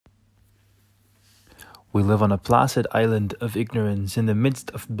We live on a placid island of ignorance in the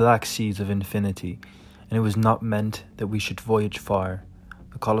midst of black seas of infinity, and it was not meant that we should voyage far.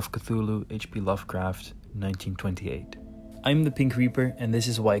 The Call of Cthulhu, H.P. Lovecraft, 1928. I'm the Pink Reaper, and this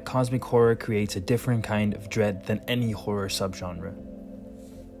is why cosmic horror creates a different kind of dread than any horror subgenre.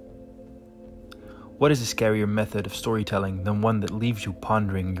 What is a scarier method of storytelling than one that leaves you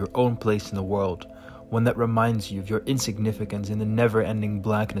pondering your own place in the world, one that reminds you of your insignificance in the never-ending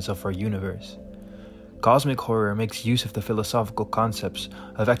blackness of our universe? Cosmic horror makes use of the philosophical concepts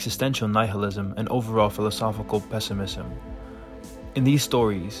of existential nihilism and overall philosophical pessimism. In these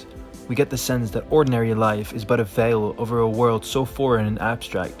stories, we get the sense that ordinary life is but a veil over a world so foreign and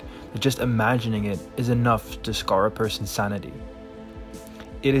abstract that just imagining it is enough to scar a person's sanity.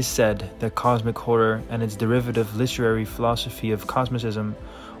 It is said that cosmic horror and its derivative literary philosophy of cosmicism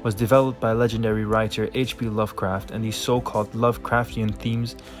was developed by legendary writer H.P. Lovecraft, and these so-called Lovecraftian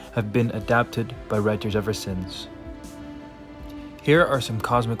themes have been adapted by writers ever since. Here are some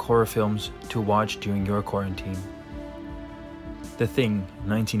cosmic horror films to watch during your quarantine. The Thing,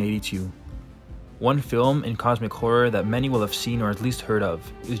 1982. One film in cosmic horror that many will have seen or at least heard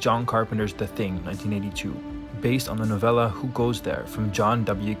of is John Carpenter's The Thing, 1982, based on the novella Who Goes There from John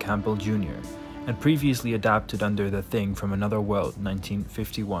W. Campbell Jr., and previously adapted under The Thing from Another World,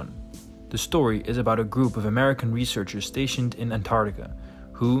 1951. The story is about a group of American researchers stationed in Antarctica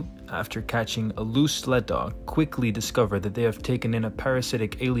who, after catching a loose sled dog, quickly discover that they have taken in a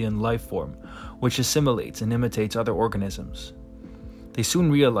parasitic alien life form which assimilates and imitates other organisms. They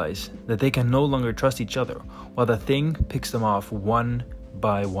soon realize that they can no longer trust each other, while the Thing picks them off one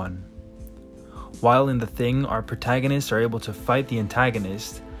by one. While in The Thing, our protagonists are able to fight the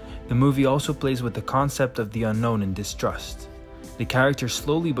antagonist, the movie also plays with the concept of the unknown and distrust. The characters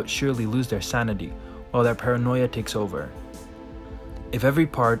slowly but surely lose their sanity, while their paranoia takes over. If every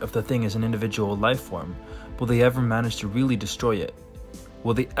part of the Thing is an individual life form, will they ever manage to really destroy it?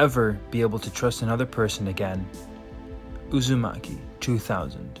 Will they ever be able to trust another person again? Uzumaki,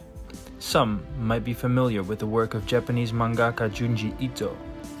 2000. Some might be familiar with the work of Japanese mangaka Junji Ito,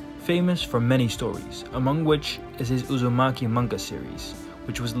 famous for many stories, among which is his Uzumaki manga series,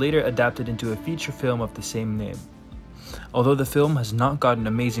 which was later adapted into a feature film of the same name. Although the film has not gotten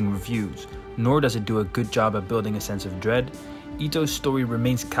amazing reviews, nor does it do a good job at building a sense of dread, Ito's story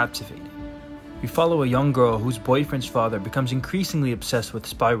remains captivating. We follow a young girl whose boyfriend's father becomes increasingly obsessed with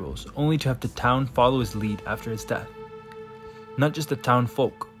spirals, only to have the town follow his lead after his death. Not just the town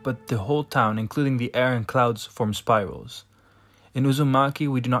folk, but the whole town, including the air and clouds, form spirals. In Uzumaki,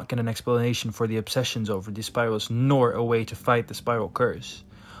 we do not get an explanation for the obsessions over the spirals, nor a way to fight the spiral curse.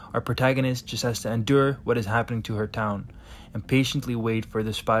 Our protagonist just has to endure what is happening to her town, and patiently wait for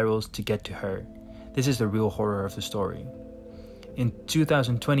the spirals to get to her. This is the real horror of the story. In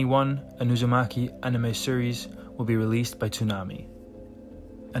 2021, an Uzumaki anime series will be released by Toonami.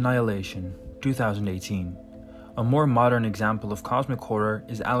 Annihilation, 2018. A more modern example of cosmic horror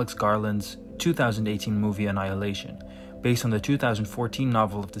is Alex Garland's 2018 movie Annihilation, based on the 2014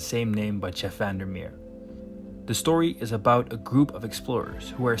 novel of the same name by Jeff Vandermeer. The story is about a group of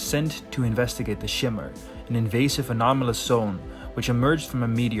explorers who are sent to investigate the Shimmer, an invasive anomalous zone which emerged from a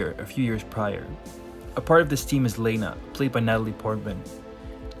meteor a few years prior. A part of this team is Lena, played by Natalie Portman.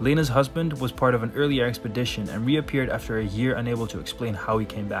 Lena's husband was part of an earlier expedition and reappeared after a year, unable to explain how he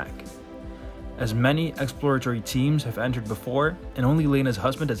came back. As many exploratory teams have entered before, and only Lena's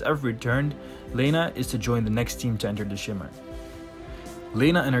husband has ever returned, Lena is to join the next team to enter the Shimmer.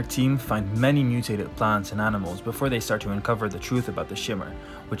 Lena and her team find many mutated plants and animals before they start to uncover the truth about the Shimmer,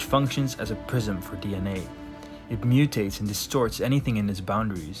 which functions as a prism for DNA. It mutates and distorts anything in its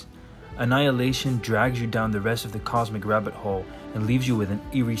boundaries. Annihilation drags you down the rest of the cosmic rabbit hole and leaves you with an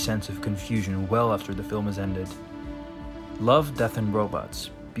eerie sense of confusion well after the film has ended. Love, Death and Robots,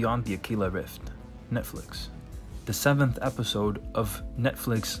 Beyond the Aquila Rift, Netflix. The 7th episode of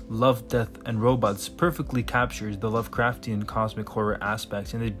Netflix Love, Death and Robots perfectly captures the Lovecraftian cosmic horror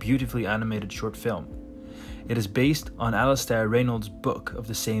aspects in this beautifully animated short film. It is based on Alastair Reynolds' book of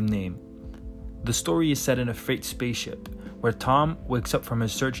the same name. The story is set in a freight spaceship, where Tom wakes up from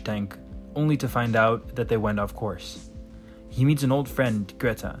his search tank only to find out that they went off course. He meets an old friend,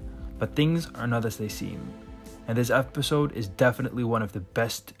 Greta, but things are not as they seem. And this episode is definitely one of the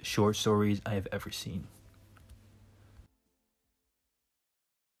best short stories I have ever seen.